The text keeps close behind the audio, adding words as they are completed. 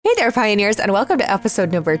there, pioneers, and welcome to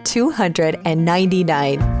episode number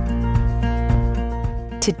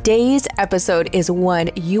 299. Today's episode is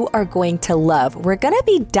one you are going to love. We're going to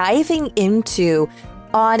be diving into,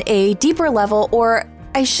 on a deeper level, or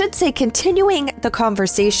I should say continuing the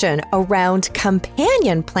conversation around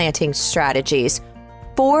companion planting strategies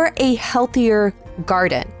for a healthier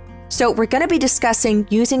garden. So we're going to be discussing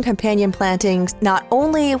using companion plantings not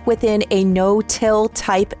only within a no-till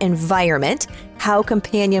type environment, how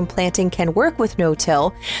companion planting can work with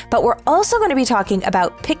no-till, but we're also going to be talking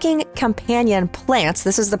about picking companion plants.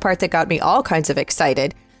 This is the part that got me all kinds of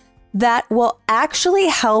excited, that will actually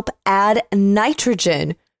help add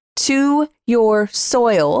nitrogen to your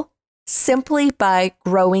soil simply by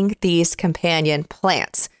growing these companion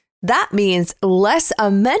plants. That means less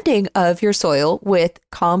amending of your soil with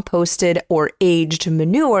composted or aged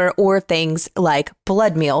manure or things like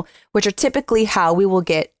blood meal, which are typically how we will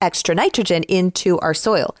get extra nitrogen into our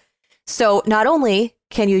soil. So not only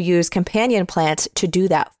can you use companion plants to do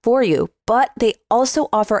that for you, but they also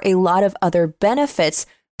offer a lot of other benefits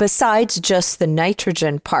besides just the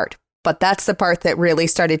nitrogen part. But that's the part that really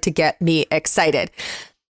started to get me excited.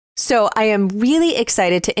 So I am really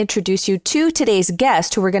excited to introduce you to today's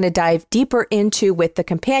guest, who we're going to dive deeper into with the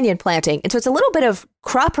companion planting. And so it's a little bit of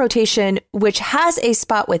crop rotation, which has a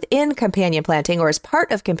spot within companion planting or as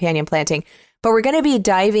part of companion planting, but we're going to be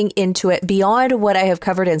diving into it beyond what I have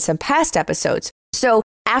covered in some past episodes. So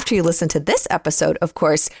after you listen to this episode, of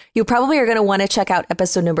course, you probably are going to want to check out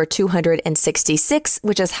episode number 266,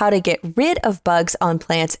 which is how to get rid of bugs on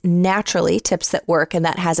plants naturally, tips that work. And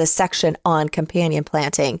that has a section on companion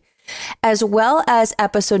planting, as well as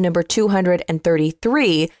episode number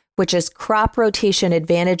 233, which is crop rotation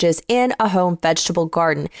advantages in a home vegetable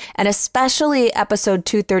garden. And especially episode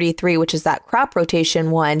 233, which is that crop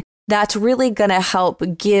rotation one, that's really going to help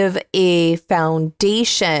give a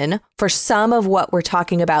foundation for some of what we're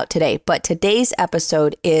talking about today. But today's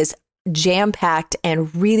episode is jam-packed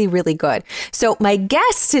and really, really good. So my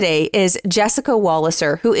guest today is Jessica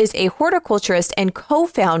Walliser, who is a horticulturist and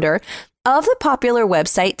co-founder of the popular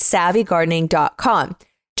website SavvyGardening.com.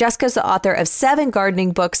 Jessica's the author of 7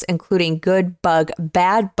 gardening books, including Good Bug,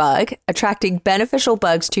 Bad Bug, Attracting Beneficial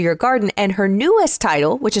Bugs to Your Garden, and her newest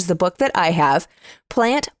title, which is the book that I have,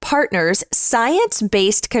 Plant Partners,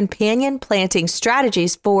 Science-Based Companion Planting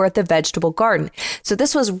Strategies for the Vegetable Garden. So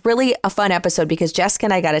this was really a fun episode because Jessica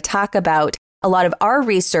and I got to talk about a lot of our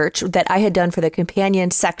research that I had done for the companion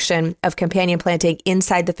section of companion planting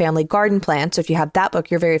inside the Family Garden Plan. So if you have that book,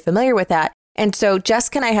 you're very familiar with that. And so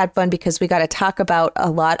Jessica and I had fun because we got to talk about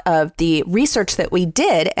a lot of the research that we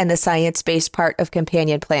did and the science-based part of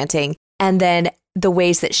companion planting, and then the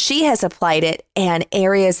ways that she has applied it and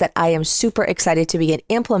areas that I am super excited to begin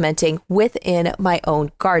implementing within my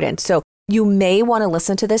own garden. So you may want to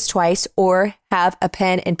listen to this twice or have a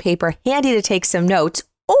pen and paper handy to take some notes,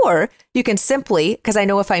 or you can simply, because I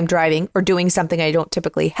know if I'm driving or doing something I don't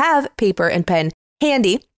typically have paper and pen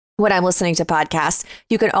handy when I'm listening to podcasts,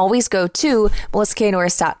 you can always go to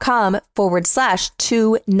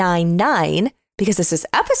melissaknorris.com/299, because this is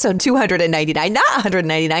episode 299, not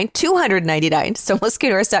 199, 299. So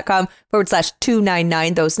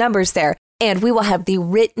melissaknorris.com/299, those numbers there. And we will have the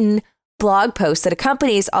written blog post that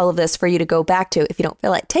accompanies all of this for you to go back to if you don't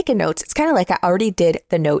feel like taking notes. It's kind of like I already did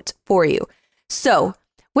the notes for you. So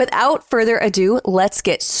without further ado, let's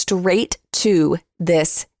get straight to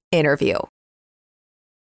this interview.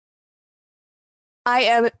 I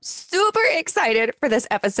am super excited for this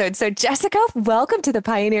episode. So Jessica, welcome to the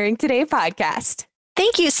Pioneering Today podcast.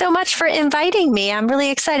 Thank you so much for inviting me. I'm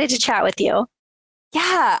really excited to chat with you.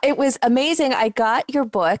 Yeah, it was amazing. I got your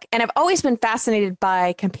book and I've always been fascinated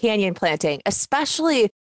by companion planting,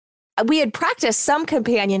 especially we had practiced some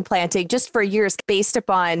companion planting just for years based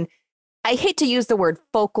upon, I hate to use the word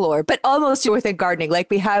folklore, but almost within gardening.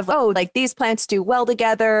 Like we have, like these plants do well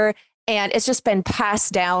together. And it's just been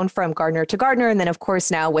passed down from gardener to gardener. And then, of course,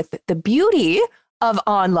 now with the beauty of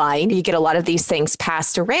online, you get a lot of these things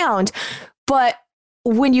passed around. But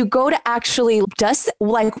when you go to actually,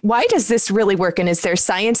 why does this really work? And is there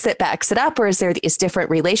science that backs it up? Or is there these different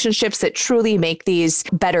relationships that truly make these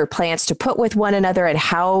better plants to put with one another? And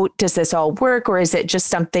how does this all work? Or is it just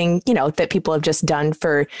something, that people have just done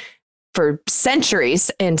for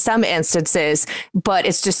centuries in some instances, but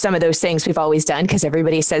it's just some of those things we've always done because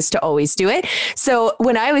everybody says to always do it. So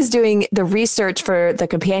when I was doing the research for the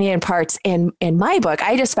companion parts in my book,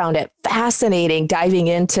 I just found it fascinating diving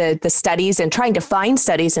into the studies and trying to find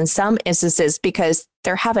studies in some instances because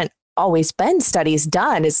there haven't always been studies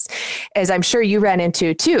done, as I'm sure you ran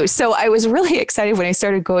into too. So I was really excited when I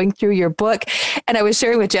started going through your book, and I was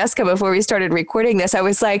sharing with Jessica before we started recording this. I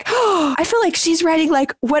was like, oh, I feel like she's writing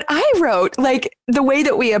like what I wrote, like the way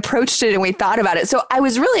that we approached it and we thought about it. So I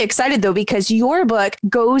was really excited though, because your book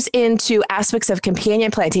goes into aspects of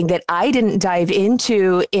companion planting that I didn't dive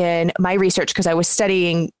into in my research, because I was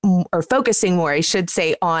studying or focusing more, I should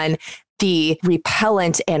say, on the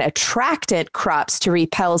repellent and attractant crops to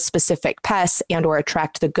repel specific pests and or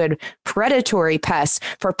attract the good predatory pests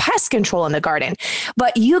for pest control in the garden.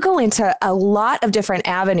 But you go into a lot of different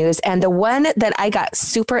avenues. And the one that I got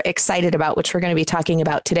super excited about, which we're going to be talking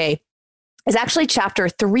about today, is actually chapter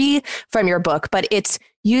 3 from your book, but it's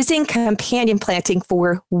using companion planting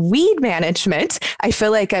for weed management. I feel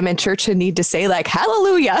like I'm in church and need to say like,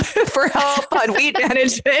 hallelujah for help on weed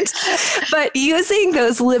management, but using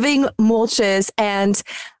those living mulches and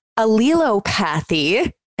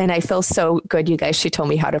allelopathy. And I feel so good, you guys. She told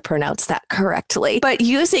me how to pronounce that correctly. But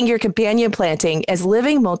using your companion planting as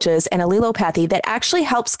living mulches and allelopathy that actually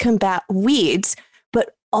helps combat weeds,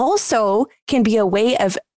 but also can be a way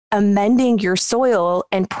of amending your soil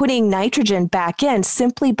and putting nitrogen back in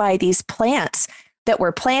simply by these plants that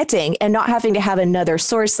we're planting, and not having to have another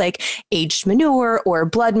source like aged manure or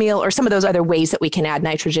blood meal or some of those other ways that we can add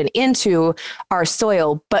nitrogen into our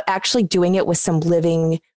soil, but actually doing it with some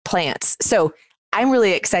living plants. So I'm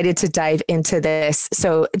really excited to dive into this.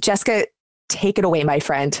 So Jessica, take it away, my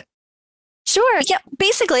friend. Sure. Yeah.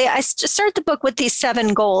 Basically, I started the book with these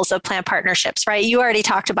 7 goals of plant partnerships, right? You already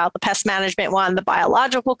talked about the pest management one, the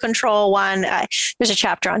biological control one. There's a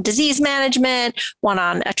chapter on disease management, one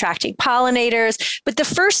on attracting pollinators. But the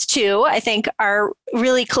first 2, I think, are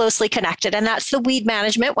really closely connected. And that's the weed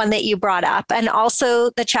management one that you brought up, and also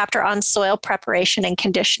the chapter on soil preparation and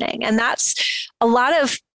conditioning. And that's a lot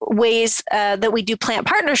of ways that we do plant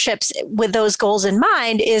partnerships with those goals in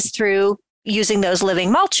mind is through using those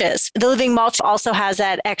living mulches. The living mulch also has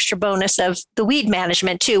that extra bonus of the weed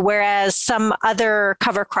management too, whereas some other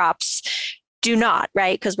cover crops do not,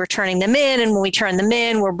 right? Because we're turning them in, and when we turn them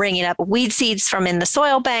in, we're bringing up weed seeds from in the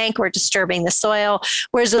soil bank, we're disturbing the soil.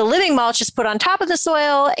 Whereas the living mulch is put on top of the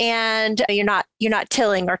soil, and you're not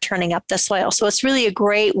tilling or turning up the soil. So it's really a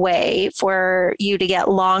great way for you to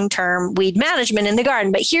get long-term weed management in the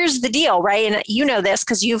garden. But here's the deal, right? And you know this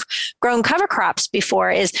because you've grown cover crops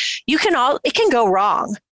before, is it can go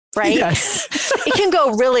wrong. Right? Yes. It can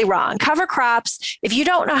go really wrong. Cover crops, if you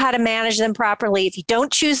don't know how to manage them properly, if you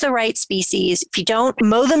don't choose the right species, if you don't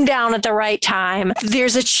mow them down at the right time,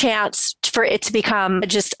 there's a chance for it to become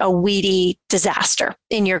just a weedy disaster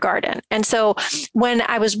in your garden. And so when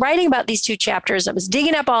I was writing about these 2 chapters, I was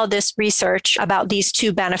digging up all this research about these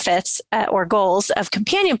 2 benefits or goals of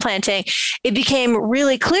companion planting. It became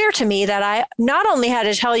really clear to me that I not only had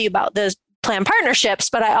to tell you about the plant partnerships,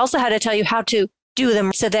 but I also had to tell you how to do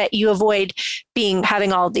them so that you avoid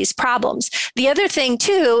having all of these problems. The other thing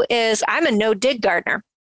too is I'm a no-dig gardener.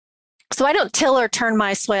 So I don't till or turn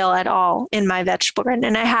my soil at all in my vegetable garden,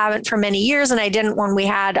 and I haven't for many years, and I didn't when we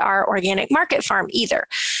had our organic market farm either.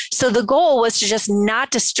 So the goal was to just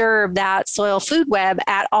not disturb that soil food web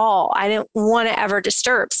at all. I didn't want to ever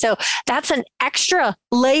disturb. So that's an extra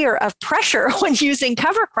layer of pressure when using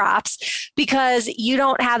cover crops, because you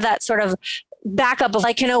don't have that sort of backup of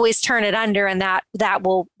I can always turn it under and that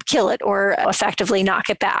will kill it or effectively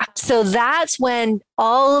knock it back. So that's when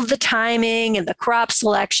all of the timing and the crop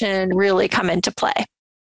selection really come into play.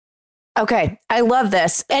 Okay. I love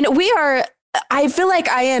this. And I feel like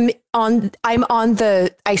I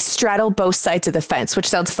straddle both sides of the fence, which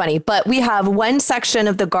sounds funny, but we have one section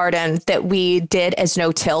of the garden that we did as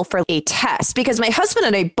no-till for a test, because my husband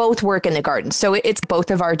and I both work in the garden. So it's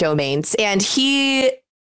both of our domains, and he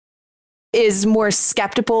is more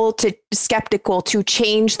skeptical to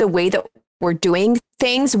change the way that we're doing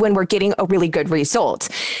things when we're getting a really good result.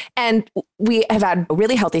 And we have had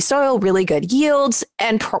really healthy soil, really good yields,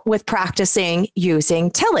 and with practicing using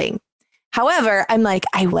tilling. However, I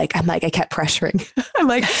kept pressuring. I'm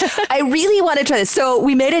like, I really want to try this. So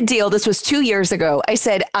we made a deal. This was 2 years ago. I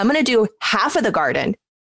said, I'm going to do half of the garden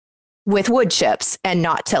with wood chips and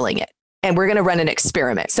not tilling it. And we're going to run an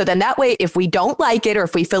experiment. So then that way, if we don't like it, or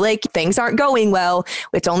if we feel like things aren't going well,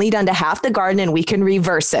 it's only done to half the garden and we can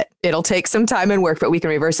reverse it. It'll take some time and work, but we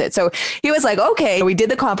can reverse it. So he was like, okay, we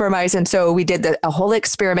did the compromise. And so we did a whole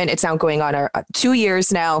experiment. It's now going on 2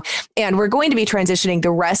 years now. And we're going to be transitioning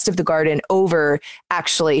the rest of the garden over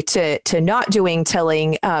actually to not doing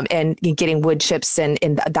tilling and getting wood chips and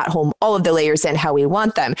that whole, all of the layers in how we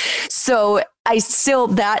want them. So I still,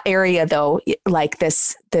 that area though, like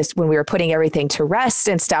this, when we were putting everything to rest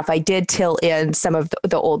and stuff, I did till in some of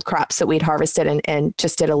the old crops that we'd harvested and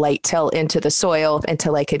just did a light till into the soil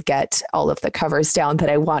until I could get all of the covers down that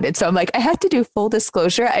I wanted. So I'm like, I have to do full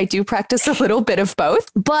disclosure. I do practice a little bit of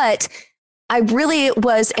both, but I really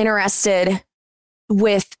was interested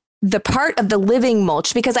with the part of the living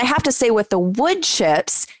mulch, because I have to say with the wood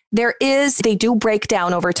chips, they do break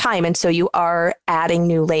down over time. And so you are adding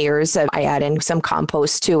new layers. I add in some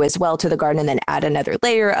compost too, as well to the garden, and then add another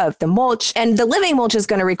layer of the mulch. And the living mulch is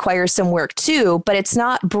going to require some work too, but it's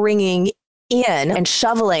not bringing in and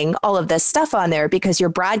shoveling all of this stuff on there because you're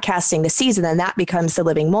broadcasting the seeds, and then that becomes the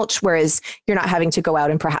living mulch. Whereas you're not having to go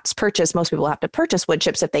out and perhaps purchase. Most people have to purchase wood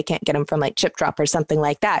chips if they can't get them from like Chip Drop or something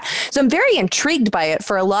like that. So I'm very intrigued by it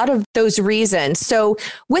for a lot of those reasons. So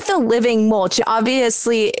with the living mulch,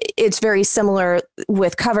 obviously it's very similar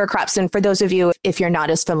with cover crops. And for those of you, if you're not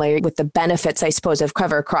as familiar with the benefits, I suppose, of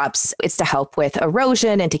cover crops, it's to help with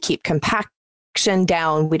erosion and to keep compact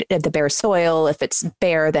down the bare soil. If it's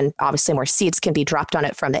bare, then obviously more seeds can be dropped on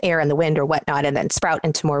it from the air and the wind or whatnot, and then sprout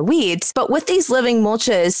into more weeds. But with these living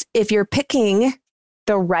mulches, if you're picking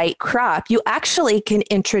the right crop, you actually can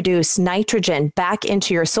introduce nitrogen back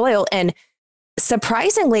into your soil, and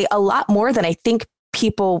surprisingly, a lot more than I think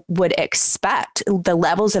people would expect. The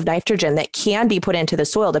levels of nitrogen that can be put into the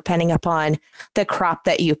soil depending upon the crop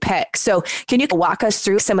that you pick. So can you walk us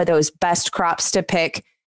through some of those best crops to pick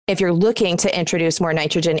if you're looking to introduce more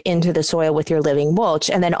nitrogen into the soil with your living mulch?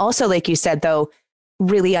 And then also, like you said, though,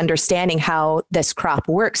 really understanding how this crop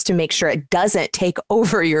works to make sure it doesn't take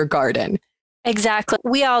over your garden. Exactly.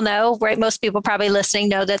 We all know, right? Most people probably listening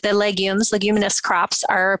know that the leguminous crops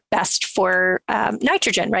are best for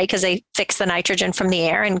nitrogen, right? Because they fix the nitrogen from the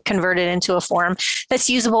air and convert it into a form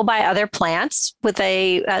that's usable by other plants with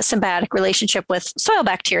a symbiotic relationship with soil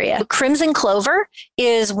bacteria. Crimson clover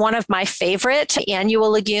is one of my favorite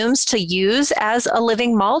annual legumes to use as a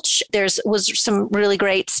living mulch. Was some really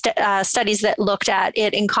great studies that looked at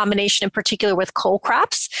it in combination, in particular, with cole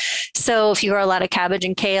crops. So if you grow a lot of cabbage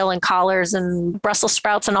and kale and collards and Brussels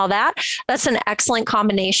sprouts and all that, that's an excellent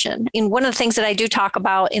combination. And one of the things that I do talk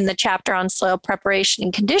about in the chapter on soil preparation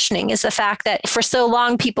and conditioning is the fact that for so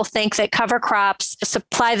long, people think that cover crops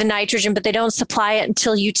supply the nitrogen, but they don't supply it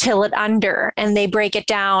until you till it under and they break it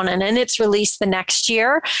down and then it's released the next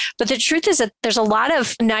year. But the truth is that there's a lot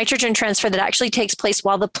of nitrogen transfer that actually takes place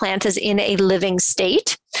while the plant is in a living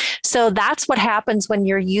state. So that's what happens when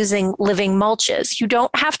you're using living mulches. You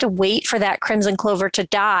don't have to wait for that crimson clover to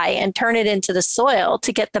die and turn it into the soil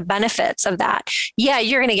to get the benefits of that. Yeah,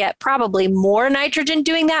 you're going to get probably more nitrogen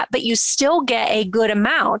doing that, but you still get a good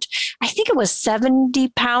amount. I think it was 70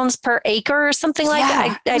 pounds per acre or something like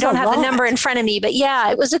that. I don't have the number in front of me, but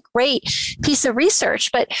yeah, it was a great piece of research.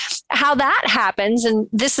 But how that happens, and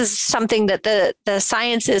this is something that the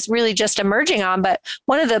science is really just emerging on, but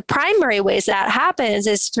one of the primary ways that happens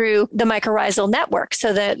is through the mycorrhizal network.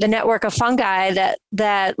 So the network of fungi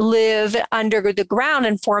that live under the ground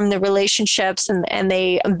and form the relationships, and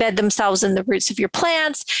they embed themselves in the roots of your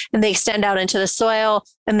plants, and they extend out into the soil,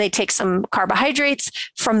 and they take some carbohydrates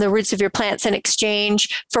from the roots of your plants in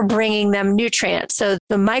exchange for bringing them nutrients. So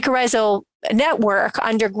the mycorrhizal network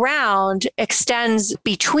underground extends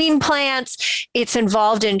between plants. It's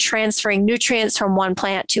involved in transferring nutrients from one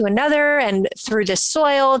plant to another and through the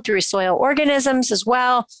soil, through soil organisms as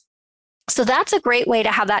well. So that's a great way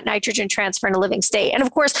to have that nitrogen transfer in a living state. And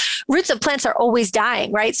of course, roots of plants are always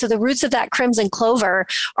dying, right? So the roots of that crimson clover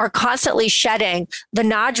are constantly shedding. The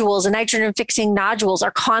nodules, the nitrogen fixing nodules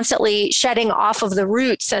are constantly shedding off of the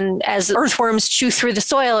roots. And as earthworms chew through the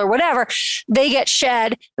soil or whatever, they get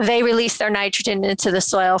shed, they release their nitrogen into the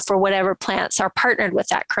soil for whatever plants are partnered with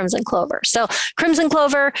that crimson clover. So crimson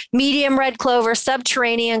clover, medium red clover,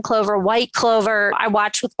 subterranean clover, white clover. I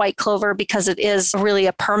watch with white clover because it is really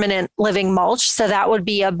a permanent living mulch. So that would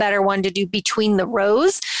be a better one to do between the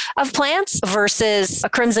rows of plants versus a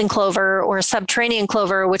crimson clover or a subterranean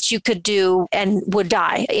clover, which you could do and would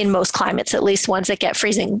die in most climates, at least ones that get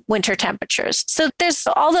freezing winter temperatures. So there's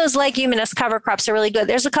all those leguminous cover crops are really good.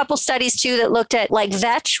 There's a couple studies too that looked at like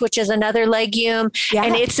vetch, which is another legume,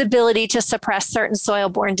 and its ability to suppress certain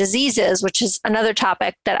soil-borne diseases, which is another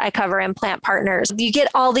topic that I cover in Plant Partners. You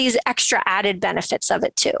get all these extra added benefits of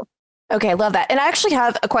it too. Okay, love that. And I actually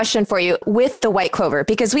have a question for you with the white clover,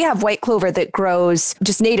 because we have white clover that grows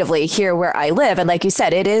just natively here where I live. And like you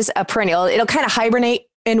said, it is a perennial. It'll kind of hibernate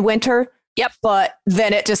in winter. Yep. But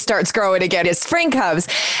then it just starts growing again as spring comes.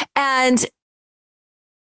 And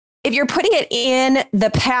if you're putting it in the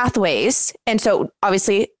pathways, and so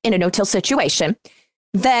obviously in a no-till situation,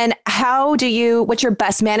 then what's your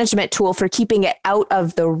best management tool for keeping it out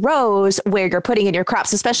of the rows where you're putting in your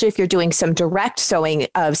crops, especially if you're doing some direct sowing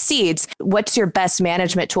of seeds? What's your best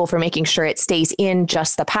management tool for making sure it stays in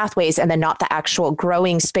just the pathways and then not the actual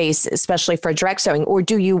growing space, especially for direct sowing? Or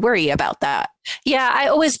do you worry about that? Yeah, I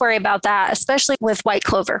always worry about that, especially with white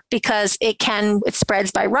clover, because it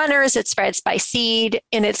spreads by runners, it spreads by seed,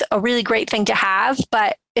 and it's a really great thing to have,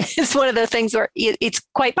 but it's one of those things where it's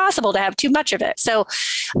quite possible to have too much of it. So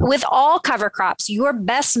with all cover crops, your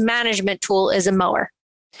best management tool is a mower.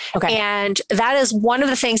 Okay. And that is one of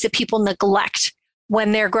the things that people neglect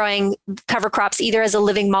when they're growing cover crops, either as a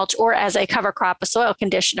living mulch or as a cover crop, a soil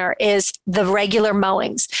conditioner, is the regular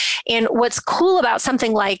mowings. And what's cool about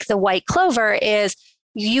something like the white clover is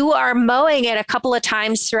you are mowing it a couple of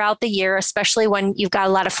times throughout the year, especially when you've got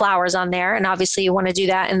a lot of flowers on there. And obviously you want to do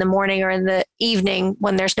that in the morning or in the evening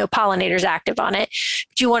when there's no pollinators active on it.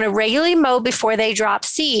 But you want to regularly mow before they drop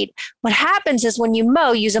seed. What happens is when you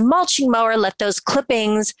mow, use a mulching mower, let those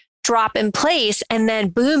clippings drop in place, and then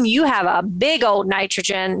boom, you have a big old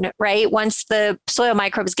nitrogen, right? Once the soil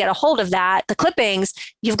microbes get a hold of that, the clippings,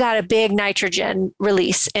 you've got a big nitrogen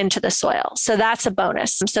release into the soil. So that's a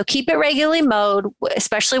bonus. So keep it regularly mowed,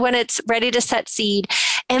 especially when it's ready to set seed.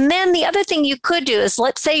 And then the other thing you could do is,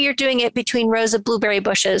 let's say you're doing it between rows of blueberry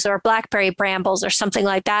bushes or blackberry brambles or something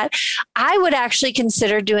like that. I would actually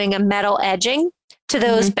consider doing a metal edging to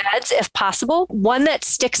those beds if possible. One that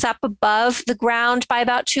sticks up above the ground by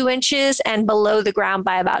about 2 inches and below the ground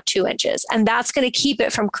by about 2 inches. And that's going to keep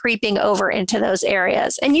it from creeping over into those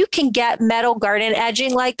areas. And you can get metal garden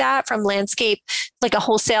edging like that from like a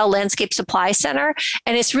wholesale landscape supply center.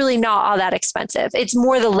 And it's really not all that expensive. It's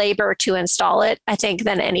more the labor to install it, I think,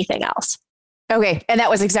 than anything else. Okay. And that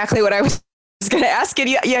was exactly what I was going to ask. And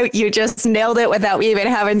you just nailed it without even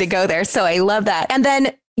having to go there. So I love that. And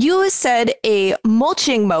then you said a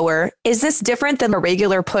mulching mower. Is this different than a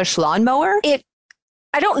regular push lawnmower?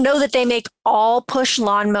 I don't know that they make all push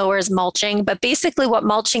lawnmowers mulching, but basically what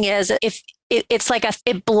mulching is,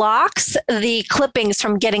 it blocks the clippings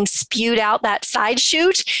from getting spewed out that side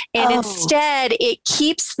shoot. And instead it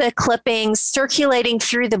keeps the clippings circulating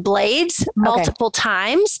through the blades multiple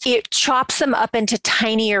times. It chops them up into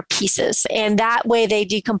tinier pieces. And that way they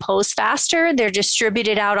decompose faster. They're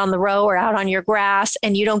distributed out on the row or out on your grass,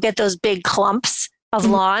 and you don't get those big clumps of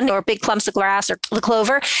lawn or big clumps of grass or the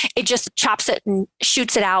clover. It just chops it and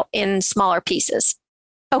shoots it out in smaller pieces.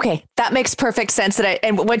 Okay, that makes perfect sense.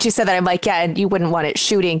 And once you said that, I'm like, yeah, and you wouldn't want it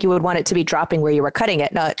shooting. You would want it to be dropping where you were cutting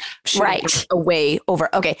it, not shooting away over.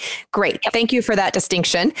 Okay, great. Yep. Thank you for that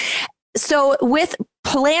distinction. So with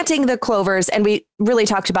planting the clovers, and we really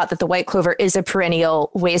talked about that the white clover is a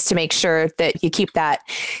perennial, ways to make sure that you keep that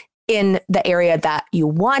in the area that you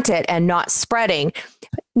want it and not spreading.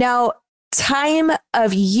 Now, time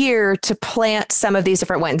of year to plant some of these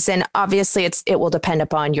different ones. And obviously it will depend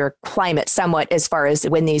upon your climate somewhat as far as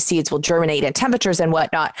when these seeds will germinate and temperatures and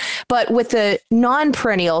whatnot. But with the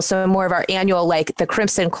non-perennial, so more of our annual, like the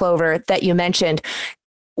crimson clover that you mentioned,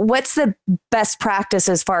 what's the best practice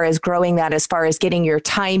as far as growing that, as far as getting your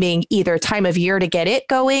timing, either time of year to get it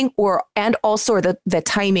going and also the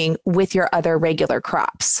timing with your other regular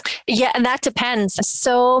crops? Yeah, and that depends.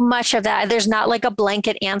 So much of that, there's not like a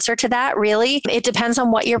blanket answer to that, really. It depends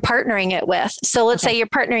on what you're partnering it with. So let's say you're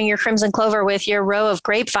partnering your crimson clover with your row of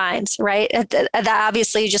grapevines, right? That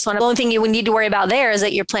obviously the only thing you would need to worry about there is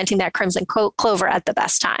that you're planting that crimson clover at the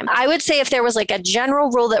best time. I would say if there was like a general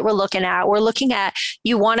rule that we're looking at,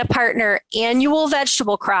 you want to partner annual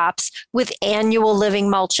vegetable crops with annual living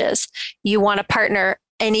mulches. You want to partner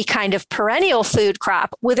any kind of perennial food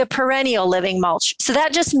crop with a perennial living mulch. So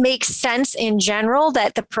that just makes sense in general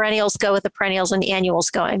that the perennials go with the perennials and the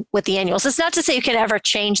annuals going with the annuals. It's not to say you can ever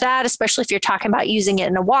change that, especially if you're talking about using it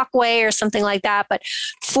in a walkway or something like that. But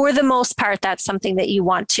for the most part, that's something that you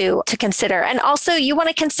want to consider. And also you want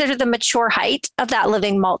to consider the mature height of that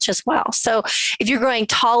living mulch as well. So if you're growing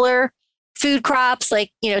taller food crops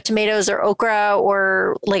like, tomatoes or okra,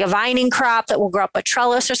 or like a vining crop that will grow up a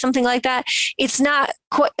trellis or something like that, it's not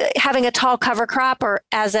having a tall cover crop or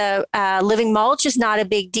as a living mulch is not a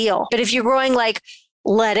big deal. But if you're growing like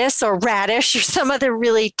lettuce or radish or some other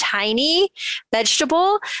really tiny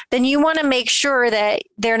vegetable, then you want to make sure that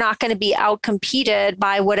they're not going to be outcompeted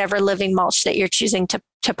by whatever living mulch that you're choosing to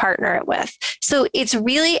to partner it with. So it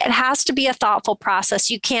has to be a thoughtful process.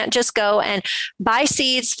 You can't just go and buy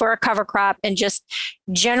seeds for a cover crop and just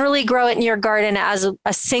generally grow it in your garden as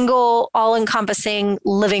a single all-encompassing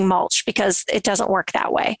living mulch, because it doesn't work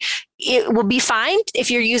that way. It will be fine if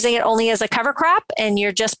you're using it only as a cover crop and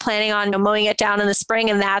you're just planning on mowing it down in the spring,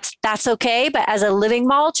 and that's okay. But as a living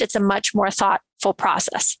mulch, it's a much more thoughtful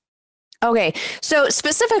process. Okay. So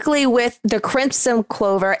specifically with the crimson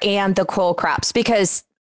clover and the cole crops, because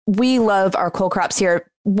we love our cole crops here.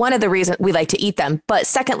 One of the reasons we like to eat them. But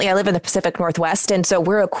secondly, I live in the Pacific Northwest. And so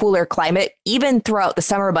we're a cooler climate. Even throughout the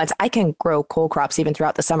summer months, I can grow cole crops even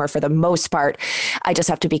throughout the summer for the most part. I just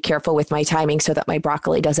have to be careful with my timing so that my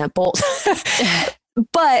broccoli doesn't bolt.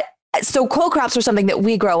 But so cole crops are something that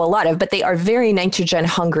we grow a lot of, but they are very nitrogen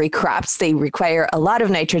hungry crops. They require a lot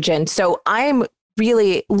of nitrogen. So I'm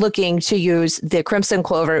really looking to use the crimson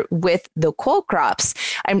clover with the cole crops.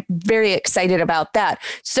 I'm very excited about that.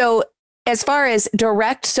 So as far as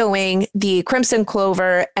direct sowing the crimson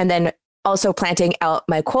clover and then also planting out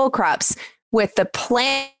my cole crops, with the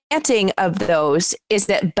planting of those, is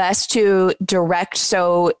it best to direct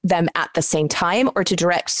sow them at the same time, or to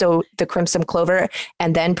direct sow the crimson clover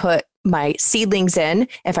and then put my seedlings in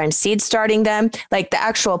if I'm seed starting them? Like the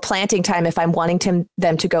actual planting time, if I'm wanting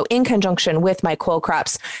them to go in conjunction with my cole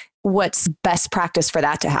crops, what's best practice for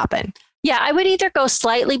that to happen? Yeah, I would either go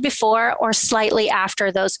slightly before or slightly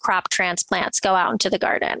after those crop transplants go out into the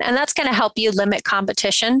garden. And that's going to help you limit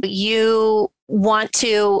competition. You want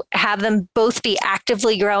to have them both be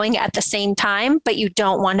actively growing at the same time, but you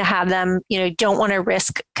don't want to have them, don't want to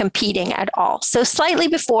risk competing at all. So slightly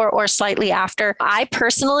before or slightly after. I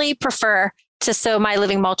personally prefer to sow my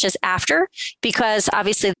living mulches after, because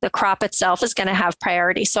obviously the crop itself is going to have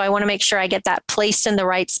priority. So I want to make sure I get that placed in the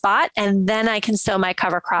right spot, and then I can sow my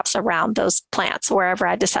cover crops around those plants wherever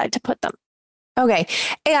I decide to put them. Okay.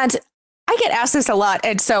 And I get asked this a lot.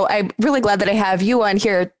 And so I'm really glad that I have you on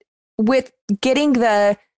here with getting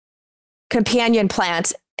the companion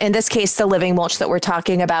plant, in this case, the living mulch that we're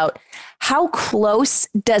talking about. How close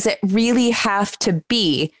does it really have to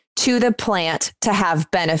be to the plant to have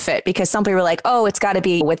benefit? Because some people are like, oh, it's got to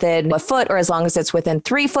be within a foot, or as long as it's within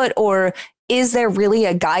 3 foot, or is there really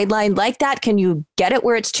a guideline like that? Can you get it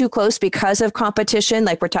where it's too close because of competition?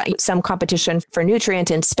 Like we're talking some competition for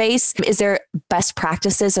nutrient and space. Is there best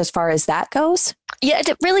practices as far as that goes? Yeah,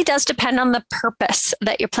 it really does depend on the purpose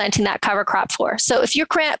that you're planting that cover crop for. So if you're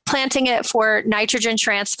planting it for nitrogen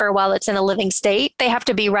transfer while it's in a living state, they have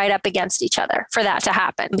to be right up against each other for that to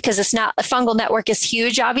happen, because it's not, the fungal network is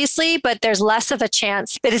huge, obviously, but there's less of a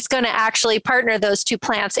chance that it's going to actually partner those two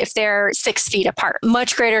plants if they're 6 feet apart.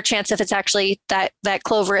 Much greater chance if it's actually that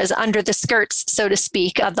clover is under the skirts, so to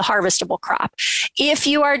speak, of the harvestable crop. If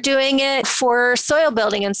you are doing it for soil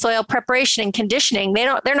building and soil preparation and conditioning,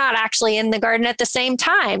 they're not actually in the garden at the same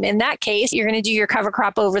time. In that case, you're going to do your cover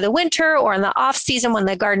crop over the winter or in the off season when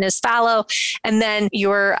the garden is fallow, and then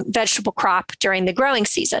your vegetable crop during the growing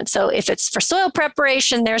season. So if it's for soil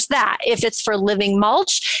preparation, there's that. If it's for living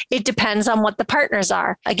mulch, it depends on what the partners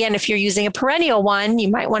are. Again, if you're using a perennial one, you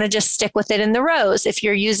might want to just stick with it in the rows. If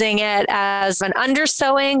you're using it as an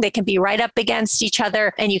undersowing, they can be right up against each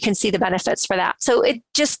other, and you can see the benefits for that. So it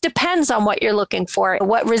just depends on what you're looking for,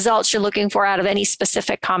 what results you're looking for out of any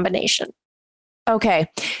specific combination. Okay.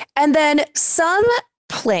 And then some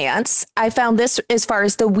plants, I found this as far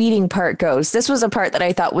as the weeding part goes. This was a part that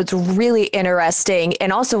I thought was really interesting,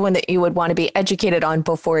 and also one that you would want to be educated on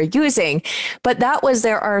before using. But that was,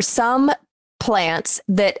 there are some plants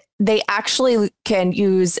that they actually can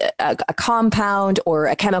use a compound or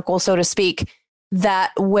a chemical, so to speak,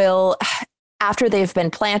 that will, after they've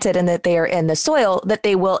been planted and that they are in the soil, that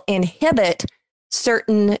they will inhibit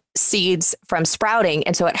certain seeds from sprouting.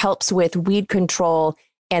 And so it helps with weed control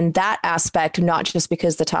and that aspect, not just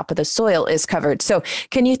because the top of the soil is covered. So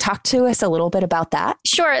can you talk to us a little bit about that?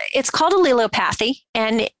 Sure. It's called allelopathy.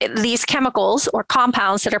 And these chemicals or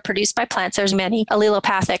compounds that are produced by plants, there's many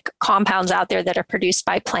allelopathic compounds out there that are produced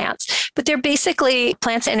by plants. But they're basically,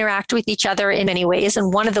 plants interact with each other in many ways.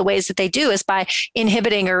 And one of the ways that they do is by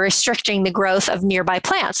inhibiting or restricting the growth of nearby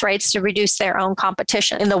plants, right? It's to reduce their own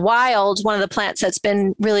competition. In the wild, one of the plants that's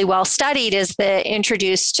been really well studied is the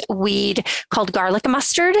introduced weed called garlic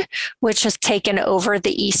mustard, which has taken over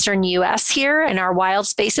the eastern US here in our wild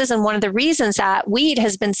spaces. And one of the reasons that weed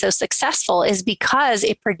has been so successful is because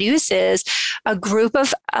it produces a group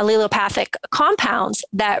of allelopathic compounds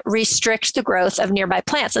that restrict the growth of nearby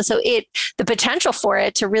plants. And so it the potential for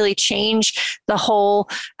it to really change the whole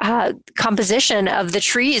composition of the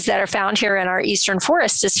trees that are found here in our eastern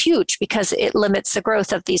forest is huge because it limits the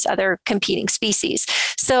growth of these other competing species.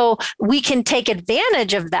 So we can take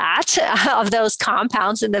advantage of that, of those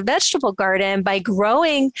compounds in the vegetable garden by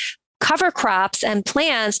growing cover crops and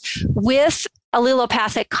plants with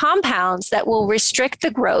allelopathic compounds that will restrict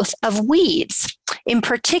the growth of weeds, in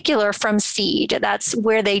particular from seed. That's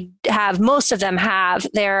where most of them have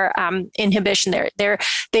their inhibition.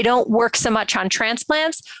 They don't work so much on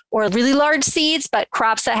transplants or really large seeds, but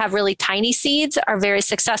crops that have really tiny seeds are very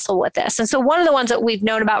successful with this. And so one of the ones that we've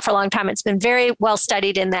known about for a long time, it's been very well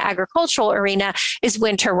studied in the agricultural arena, is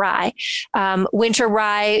winter rye. Winter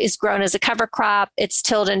rye is grown as a cover crop. It's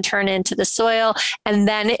tilled and turned into the soil. And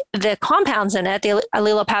then the compounds in it, the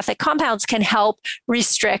allelopathic compounds, can help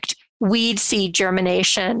restrict weed seed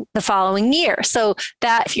germination the following year. So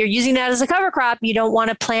that if you're using that as a cover crop, you don't want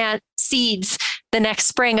to plant seeds the next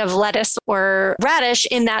spring of lettuce or radish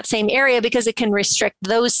in that same area because it can restrict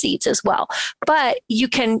those seeds as well. But you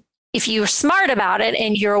can, if you're smart about it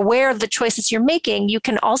and you're aware of the choices you're making, you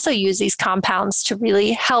can also use these compounds to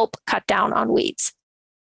really help cut down on weeds.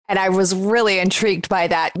 And I was really intrigued by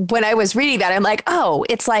that. When I was reading that, I'm like, oh,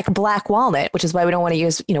 it's like black walnut, which is why we don't want to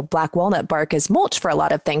use, black walnut bark as mulch for a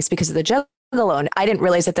lot of things because of the juggalo. I didn't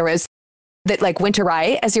realize that that like winter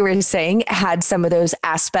rye, as you were saying, had some of those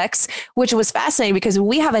aspects, which was fascinating because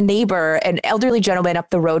we have a neighbor, an elderly gentleman up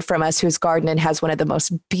the road from us whose garden has one of the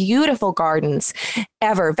most beautiful gardens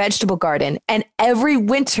ever, vegetable garden. And every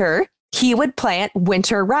winter he would plant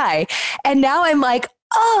winter rye. And now I'm like,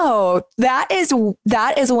 oh, that is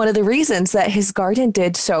one of the reasons that his garden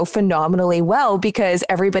did so phenomenally well, because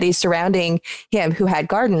everybody surrounding him who had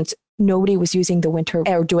gardens, nobody was using the winter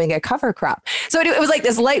or doing a cover crop. So it was like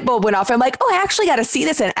this light bulb went off. I'm like, oh, I actually got to see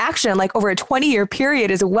this in action, like over a 20-year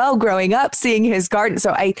period as well, growing up, seeing his garden.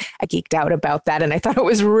 So I geeked out about that. And I thought it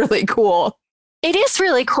was really cool. It is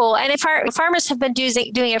really cool. And if our farmers have been doing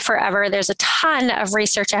it forever, there's a ton of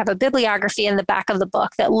research. I have a bibliography in the back of the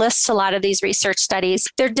book that lists a lot of these research studies.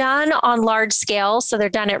 They're done on large scale. So they're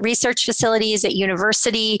done at research facilities, at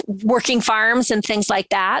university, working farms and things like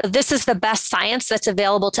that. This is the best science that's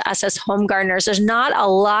available to us as home gardeners. There's not a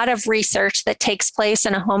lot of research that takes place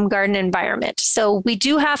in a home garden environment. So we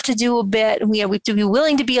do have to do a bit, we have to be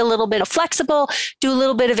willing to be a little bit flexible, do a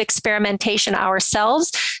little bit of experimentation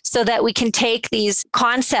ourselves so that we can take these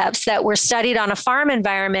concepts that were studied on a farm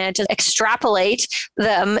environment and extrapolate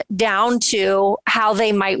them down to how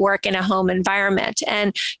they might work in a home environment.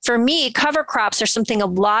 And for me, cover crops are something a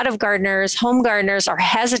lot of gardeners, home gardeners, are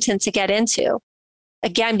hesitant to get into.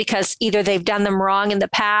 Again, because either they've done them wrong in the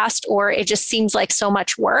past or it just seems like so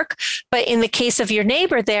much work. But in the case of your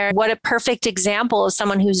neighbor there, what a perfect example of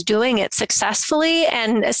someone who's doing it successfully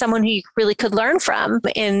and someone who you really could learn from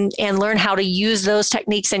and learn how to use those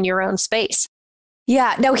techniques in your own space.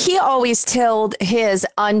 Yeah. No, he always tilled his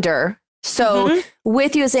under. So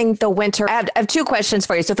with using the winter, I have two questions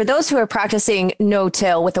for you. So for those who are practicing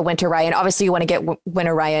no-till with the winter rye, and obviously you want to get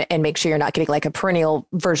winter rye and make sure you're not getting like a perennial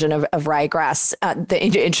version of ryegrass,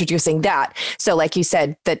 introducing that. So like you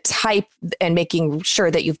said, the type and making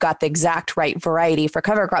sure that you've got the exact right variety for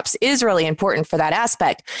cover crops is really important for that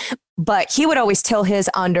aspect. But he would always till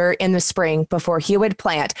his under in the spring before he would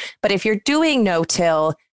plant. But if you're doing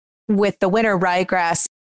no-till with the winter ryegrass,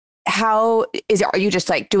 are you just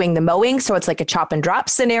like doing the mowing? So it's like a chop and drop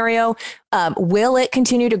scenario. Will it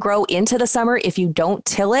continue to grow into the summer if you don't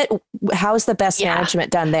till it? How's the best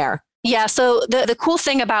management done there? Yeah. So the cool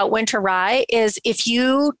thing about winter rye is if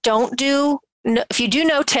you do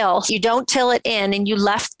no-till, you don't till it in and you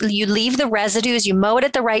leave the residues, you mow it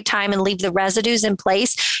at the right time and leave the residues in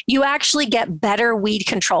place, you actually get better weed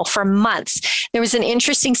control for months. There was an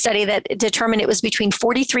interesting study that determined it was between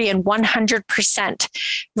 43 and 100%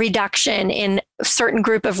 reduction in a certain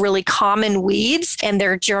group of really common weeds and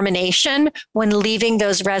their germination when leaving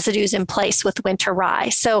those residues in place with winter rye.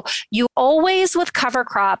 So you always, with cover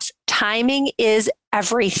crops, timing is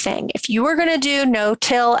everything. If you are going to do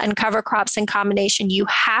no-till and cover crops in combination, you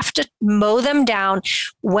have to mow them down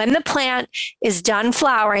when the plant is done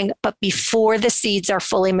flowering, but before the seeds are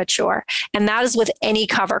fully mature. And that is with any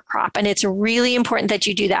cover crop. And it's really important that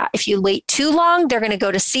you do that. If you wait too long, they're going to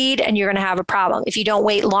go to seed and you're going to have a problem. If you don't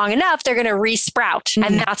wait long enough, they're going to resprout.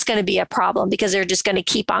 And that's going to be a problem because they're just going to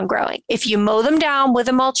keep on growing. If you mow them down with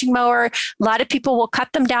a mulching mower, a lot of people will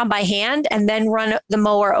cut them down by hand and then run the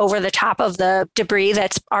mower over the top of the debris debris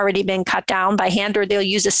that's already been cut down by hand, or they'll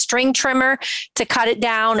use a string trimmer to cut it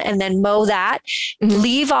down and then mow that.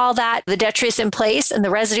 Leave all that, the detritus in place and the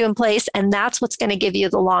residue in place. And that's what's going to give you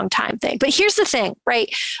the long time thing. But here's the thing,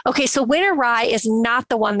 right? Okay. So winter rye is not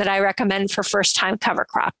the one that I recommend for first time cover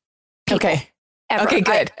crop people. Okay. Ever. Okay,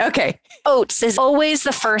 good. Okay. Oats is always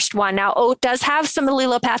the first one. Now, oat does have some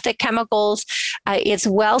allelopathic chemicals. It's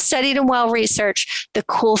well studied and well researched. The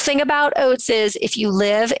cool thing about oats is if you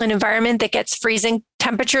live in an environment that gets freezing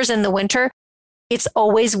temperatures in the winter, it's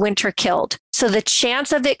always winter killed. So the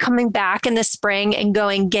chance of it coming back in the spring and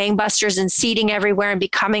going gangbusters and seeding everywhere and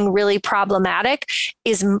becoming really problematic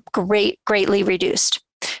is greatly reduced.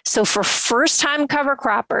 So for first time cover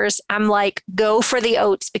croppers, I'm like, go for the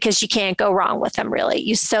oats because you can't go wrong with them really.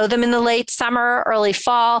 You sow them in the late summer, early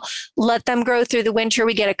fall, let them grow through the winter.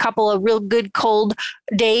 We get a couple of real good cold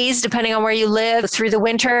days, depending on where you live through the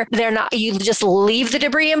winter. You just leave the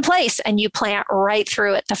debris in place and you plant right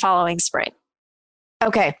through it the following spring.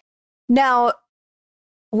 Okay. Now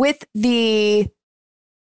with the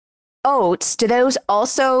oats, do those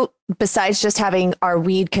also, besides just having our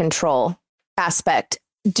weed control aspect,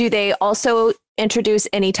 do they also introduce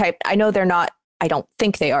any type, I know they're not, I don't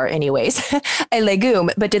think they are anyways, a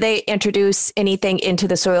legume, but do they introduce anything into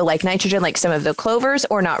the soil like nitrogen, like some of the clovers,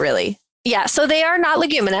 or not really? Yeah, so they are not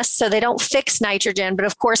leguminous, so they don't fix nitrogen, but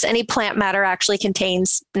of course any plant matter actually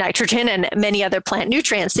contains nitrogen and many other plant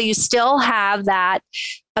nutrients. So you still have that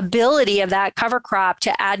ability of that cover crop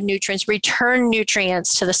to add nutrients, return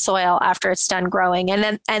nutrients to the soil after it's done growing.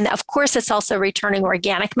 And of course it's also returning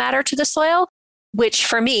organic matter to the soil, which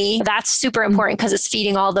for me, that's super important because it's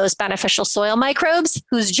feeding all those beneficial soil microbes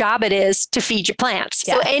whose job it is to feed your plants.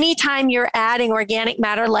 Yeah. So anytime you're adding organic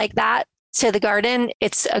matter like that to the garden,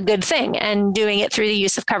 it's a good thing. And doing it through the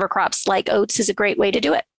use of cover crops like oats is a great way to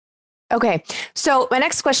do it. Okay. So my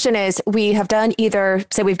next question is, we've done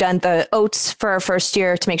the oats for our first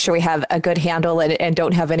year to make sure we have a good handle and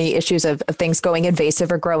don't have any issues of things going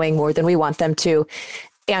invasive or growing more than we want them to,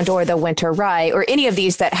 and or the winter rye or any of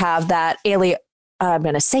these that have that I'm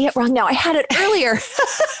going to say it wrong now. I had it earlier.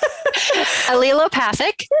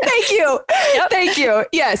 Allelopathic. Thank you. Yep. Thank you.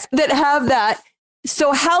 Yes, that have that.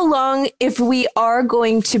 So how long, if we are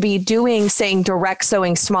going to be saying direct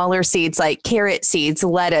sowing smaller seeds like carrot seeds,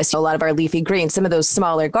 lettuce, a lot of our leafy greens, some of those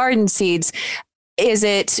smaller garden seeds, is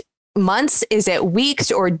it months? Is it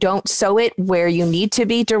weeks? Or don't sow it where you need to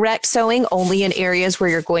be direct sowing, only in areas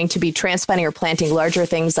where you're going to be transplanting or planting larger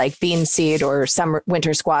things like bean seed or summer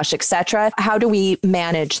winter squash, etc.? How do we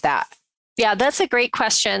manage that? Yeah, that's a great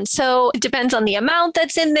question. So it depends on the amount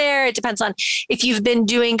that's in there. It depends on if you've been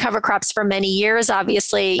doing cover crops for many years.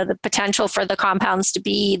 Obviously, the potential for the compounds to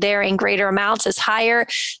be there in greater amounts is higher.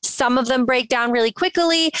 Some of them break down really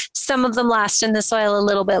quickly. Some of them last in the soil a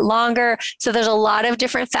little bit longer. So there's a lot of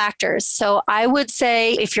different factors. So I would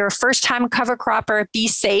say if you're a first-time cover cropper, be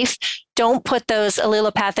safe. Don't put those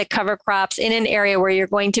allelopathic cover crops in an area where you're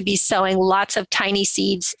going to be sowing lots of tiny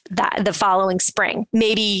seeds the following spring.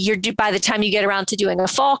 Maybe by the time you get around to doing a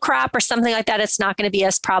fall crop or something like that, it's not going to be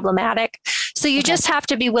as problematic. So you just have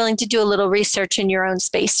to be willing to do a little research in your own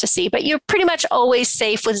space to see. But you're pretty much always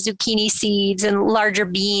safe with zucchini seeds and larger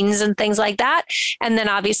beans and things like that. And then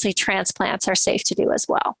obviously transplants are safe to do as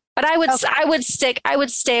well. But I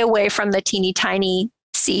would stay away from the teeny tiny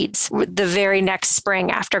seeds the very next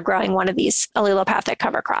spring after growing one of these allelopathic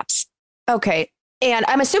cover crops. Okay. And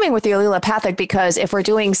I'm assuming with the allelopathic, because if we're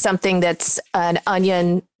doing something that's an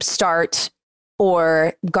onion start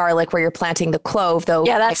or garlic where you're planting the clove, though.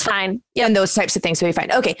 Yeah, that's fine. Yep. And those types of things will be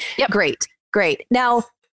fine. Okay. Yep. Great. Now,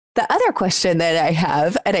 the other question that I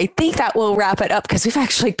have, and I think that will wrap it up because we've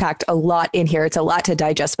actually packed a lot in here. It's a lot to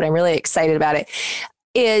digest, but I'm really excited about it,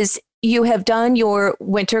 is you have done your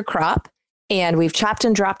winter crop. And we've chopped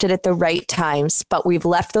and dropped it at the right times, but we've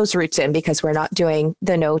left those roots in because we're not doing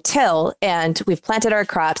the no-till, and we've planted our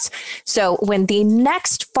crops. So when the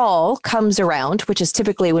next fall comes around, which is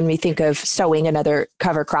typically when we think of sowing another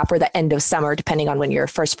cover crop or the end of summer, depending on when your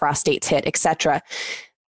first frost dates hit, etc.,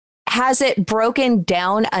 has it broken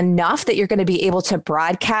down enough that you're going to be able to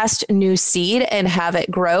broadcast new seed and have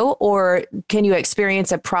it grow? Or can you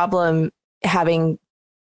experience a problem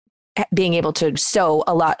being able to sow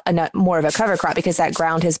a lot more of a cover crop because that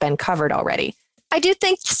ground has been covered already? I do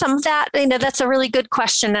think some of that, that's a really good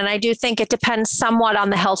question. And I do think it depends somewhat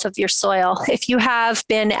on the health of your soil. If you have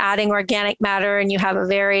been adding organic matter and you have a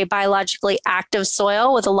very biologically active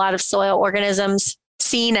soil with a lot of soil organisms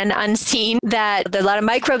seen and unseen, that there are a lot of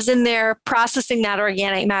microbes in there processing that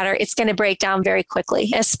organic matter. It's going to break down very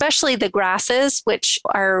quickly, especially the grasses, which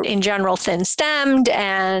are in general thin stemmed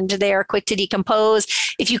and they are quick to decompose.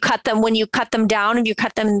 If you cut them, when you cut them down and you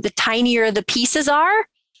cut them, the tinier the pieces are,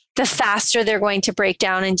 the faster they're going to break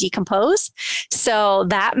down and decompose. So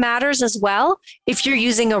that matters as well. If you're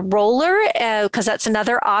using a roller, because that's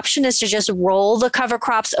another option, is to just roll the cover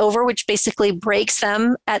crops over, which basically breaks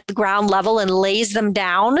them at the ground level and lays them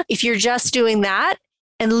down. If you're just doing that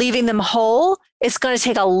and leaving them whole, it's going to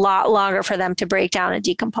take a lot longer for them to break down and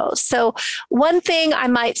decompose. So one thing I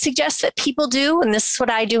might suggest that people do, and this is what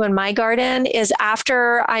I do in my garden, is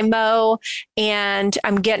after I mow and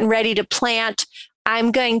I'm getting ready to plant,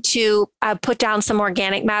 I'm going to put down some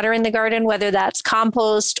organic matter in the garden, whether that's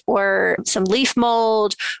compost or some leaf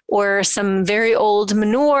mold or some very old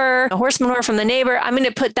manure, horse manure from the neighbor. I'm going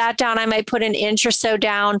to put that down. I might put an inch or so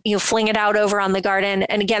down, fling it out over on the garden.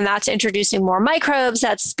 And again, that's introducing more microbes.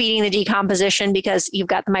 That's speeding the decomposition because you've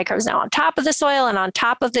got the microbes now on top of the soil and on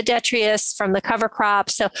top of the detritus from the cover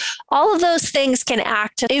crop. So all of those things can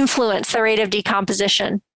act to influence the rate of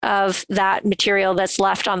decomposition of that material that's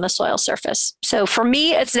left on the soil surface. So for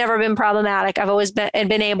me, it's never been problematic. I've always been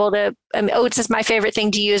able to, oats is my favorite thing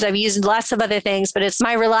to use. I've used lots of other things, but it's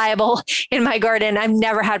my reliable in my garden. I've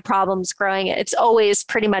never had problems growing it. It's always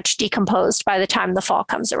pretty much decomposed by the time the fall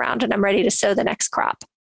comes around and I'm ready to sow the next crop.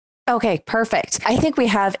 Okay, perfect. I think we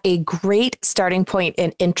have a great starting point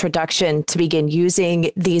and introduction to begin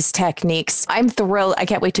using these techniques. I'm thrilled. I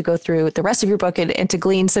can't wait to go through the rest of your book and to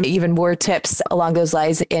glean some even more tips along those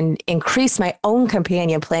lines and increase my own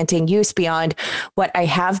companion planting use beyond what I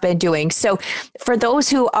have been doing. So for those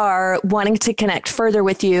who are wanting to connect further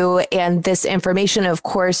with you and this information, of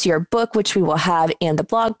course, your book, which we will have in the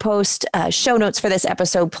blog post, show notes for this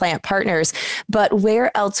episode, Plant Partners. But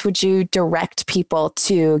where else would you direct people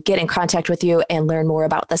to get in contact with you and learn more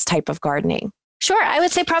about this type of gardening? Sure. I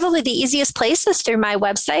would say probably the easiest place is through my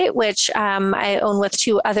website, which I own with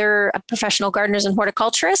two other professional gardeners and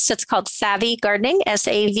horticulturists. It's called Savvy Gardening,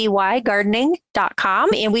 SAVY gardening.com.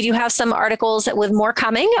 And we do have some articles with more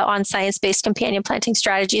coming on science-based companion planting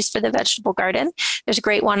strategies for the vegetable garden. There's a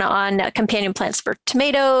great one on companion plants for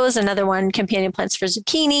tomatoes, another one, companion plants for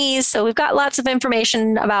zucchinis. So we've got lots of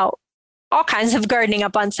information about all kinds of gardening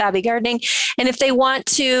up on Savvy Gardening. And if they want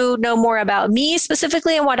to know more about me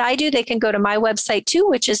specifically and what I do, they can go to my website too,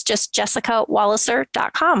 which is just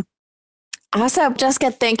jessicawalliser.com. Awesome.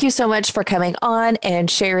 Jessica, thank you so much for coming on and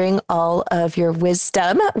sharing all of your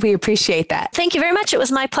wisdom. We appreciate that. Thank you very much. It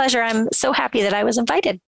was my pleasure. I'm so happy that I was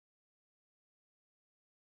invited.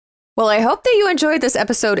 Well, I hope that you enjoyed this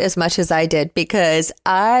episode as much as I did, because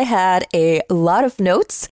I had a lot of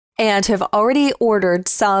notes and have already ordered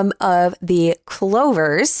some of the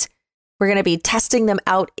clovers. We're going to be testing them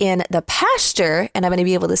out in the pasture, and I'm going to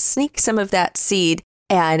be able to sneak some of that seed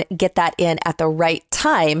and get that in at the right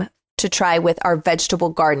time to try with our vegetable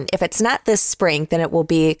garden. If it's not this spring, then it will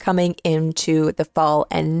be coming into the fall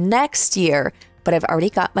and next year, but I've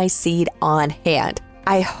already got my seed on hand.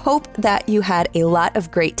 I hope that you had a lot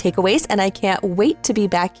of great takeaways, and I can't wait to be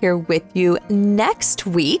back here with you next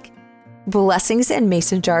week. Blessings and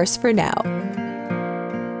mason jars for now.